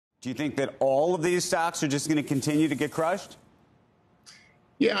Do you think that all of these stocks are just going to continue to get crushed?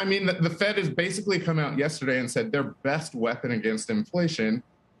 Yeah, I mean, the Fed has basically come out yesterday and said their best weapon against inflation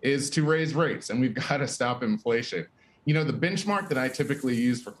is to raise rates, and we've got to stop inflation. You know, the benchmark that I typically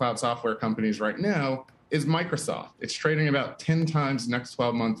use for cloud software companies right now is Microsoft. It's trading about 10 times next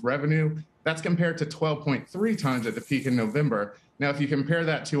 12-month revenue. That's compared to 12.3 times at the peak in November. Now, if you compare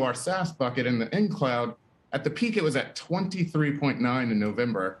that to our SaaS bucket in the cloud, at the peak it was at 23.9 in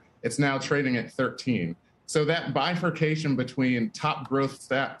November. It's now trading at 13. So that bifurcation between top growth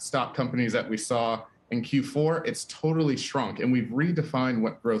stock companies that we saw in Q4, it's totally shrunk, and we've redefined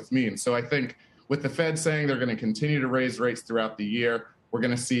what growth means. So I think with the Fed saying they're going to continue to raise rates throughout the year, we're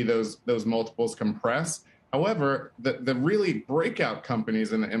going to see those multiples compress. However, the really breakout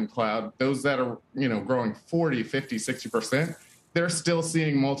companies in the cloud, those that are growing 40, 50, 60%, they're still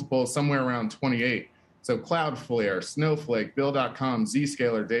seeing multiples somewhere around 28. So Cloudflare, Snowflake, Bill.com,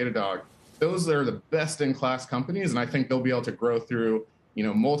 Zscaler, Datadog, those are the best in class companies, and I think they'll be able to grow through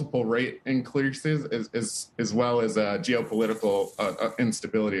multiple rate increases as well as geopolitical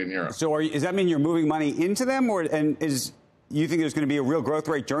instability in Europe. So does that mean you're moving money into them, you think there's going to be a real growth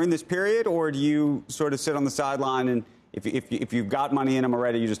rate during this period, or do you sort of sit on the sideline and if you've got money in them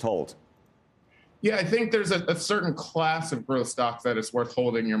already, you just hold? Yeah, I think there's a certain class of growth stocks that it's worth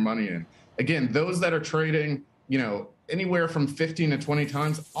holding your money in. Again, those that are trading, anywhere from 15 to 20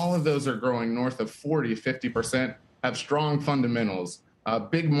 times, all of those are growing north of 40, 50%, have strong fundamentals,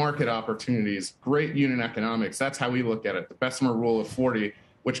 big market opportunities, great unit economics. That's how we look at it. The Bessemer rule of 40,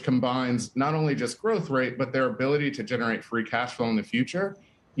 which combines not only just growth rate, but their ability to generate free cash flow in the future.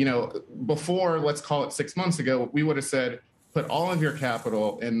 Before, let's call it 6 months ago, we would have said, put all of your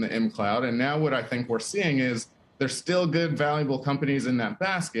capital in the cloud. And now what I think we're seeing is there's still good, valuable companies in that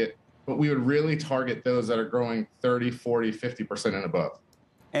basket, but we would really target those that are growing 30, 40, 50% and above.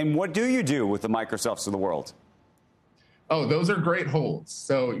 And what do you do with the Microsofts of the world? Oh, those are great holds.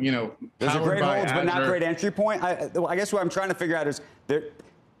 So, those are great holds, but not great entry point. I guess what I'm trying to figure out is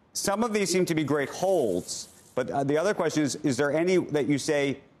some of these seem to be great holds, but the other question is there any that you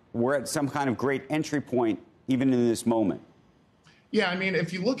say we're at some kind of great entry point even in this moment? Yeah, I mean,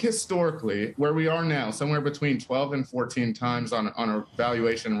 if you look historically, where we are now, somewhere between 12 and 14 times on a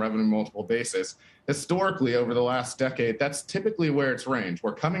valuation and revenue multiple basis, historically over the last decade, that's typically where it's ranged.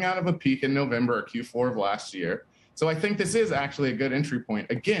 We're coming out of a peak in November or Q4 of last year. So I think this is actually a good entry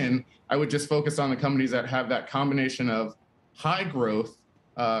point. Again, I would just focus on the companies that have that combination of high growth,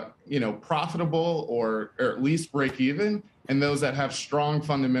 profitable or at least break even, and those that have strong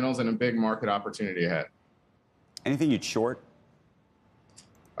fundamentals and a big market opportunity ahead. Anything you'd short?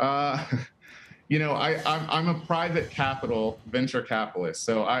 I'm a private capital venture capitalist,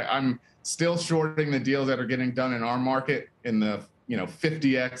 so I'm still shorting the deals that are getting done in our market in the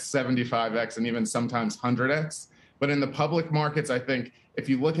 50x, 75x, and even sometimes 100x. But in the public markets, I think if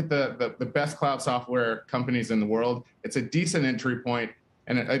you look at the best cloud software companies in the world, it's a decent entry point.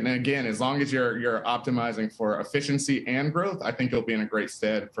 And again, as long as you're optimizing for efficiency and growth, I think you'll be in a great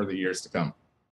stead for the years to come.